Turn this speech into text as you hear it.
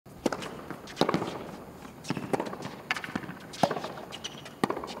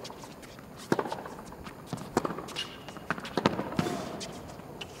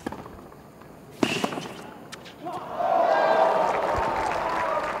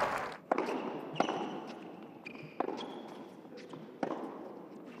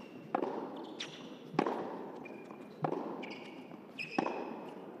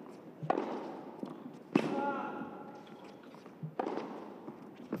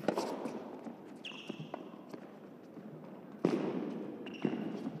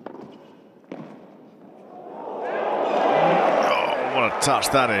touch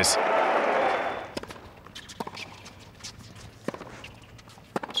that is.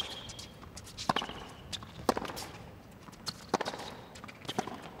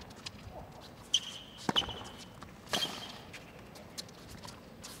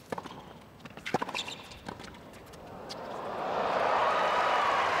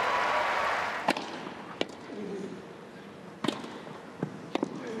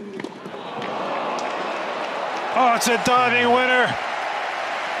 Oh, it's a diving winner.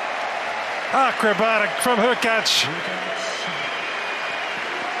 Acrobatic from Hurkacz.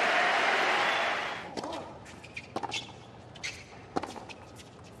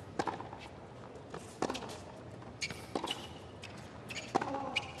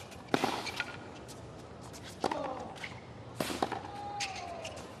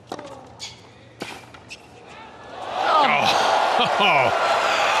 Oh,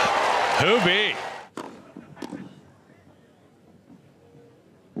 Hubi.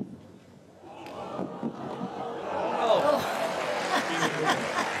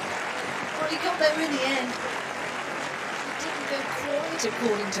 Well, he got there in the end. It didn't go quite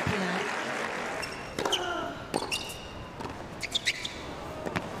according to plan.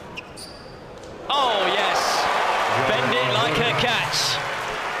 Oh, yes. Bend it like Hurkacz.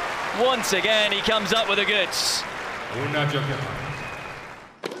 Once again, he comes up with the goods.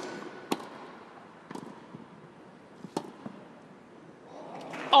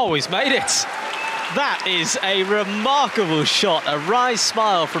 Oh, he's made it. That is a remarkable shot. A wry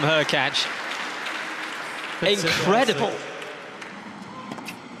smile from Hurkacz. Incredible.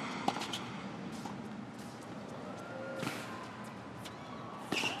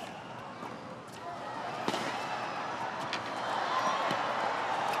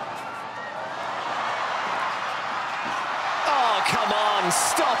 Oh, come on,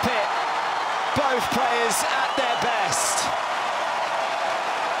 stop it. Both players at their best.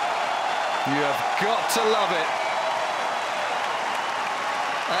 You have got to love it.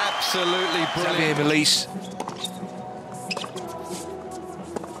 Absolutely brilliant. Release.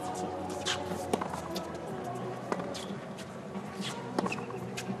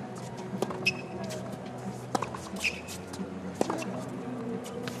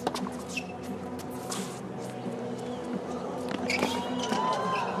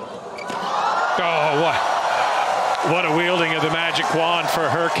 Oh, what a wielding of the magic wand for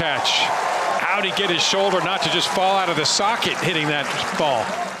Hurkacz. How'd he get his shoulder not to just fall out of the socket hitting that ball?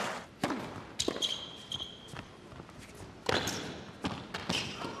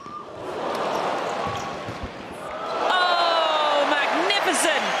 Oh,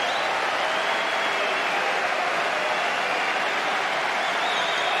 magnificent!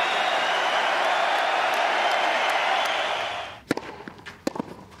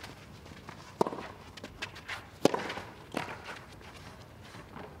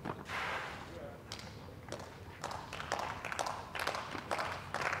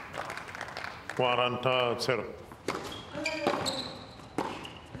 Zero.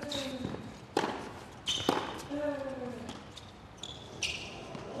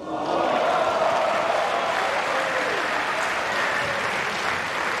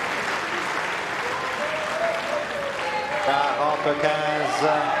 Hurkacz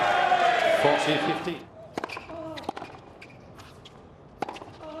 40-50.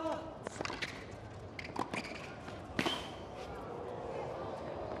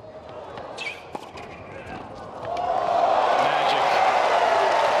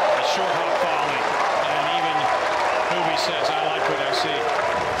 Says, I like what I see.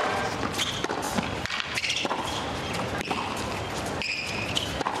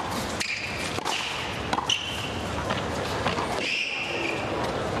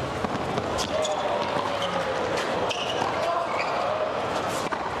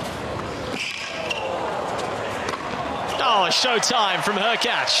 Oh, showtime from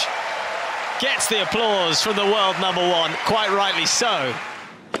Hurkacz. Gets the applause from the world number one, quite rightly so.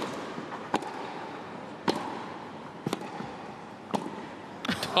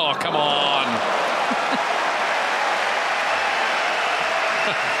 Oh, come on.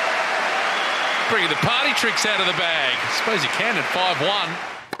 Bringing the party tricks out of the bag. I suppose you can at 5-1.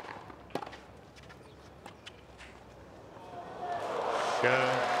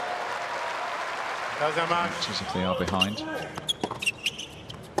 As if they are behind.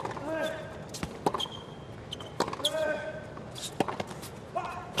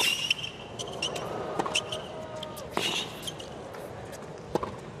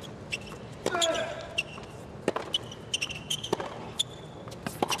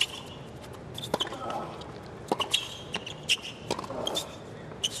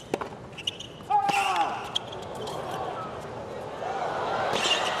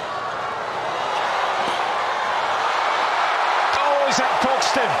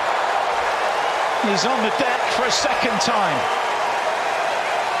 him. He's on the deck for a second time.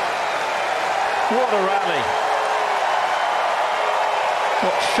 What a rally.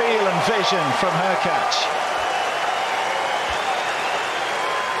 What feel and vision from Hurkacz.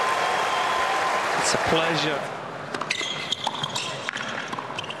 It's a pleasure.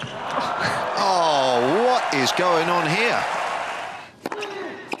 Oh, what is going on here?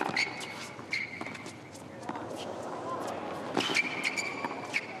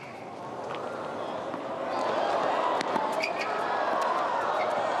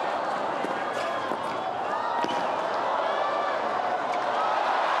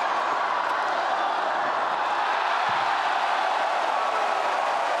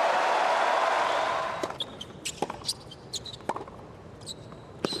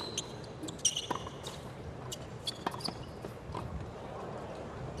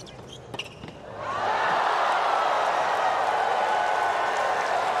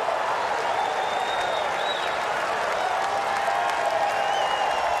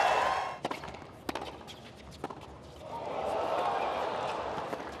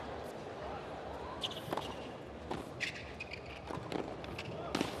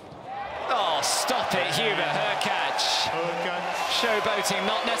 Stop it, Hubert Hurkacz. Showboating,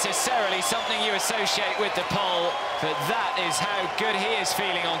 not necessarily something you associate with the pole, but that is how good he is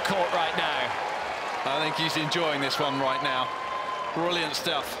feeling on court right now. I think he's enjoying this one right now. Brilliant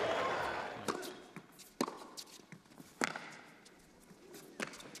stuff.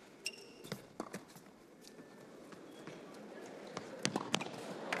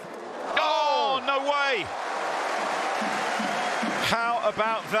 Oh, no way! How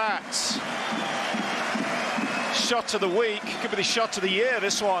about that? Shot of the week, could be the shot of the year,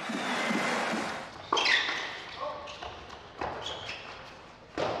 this one.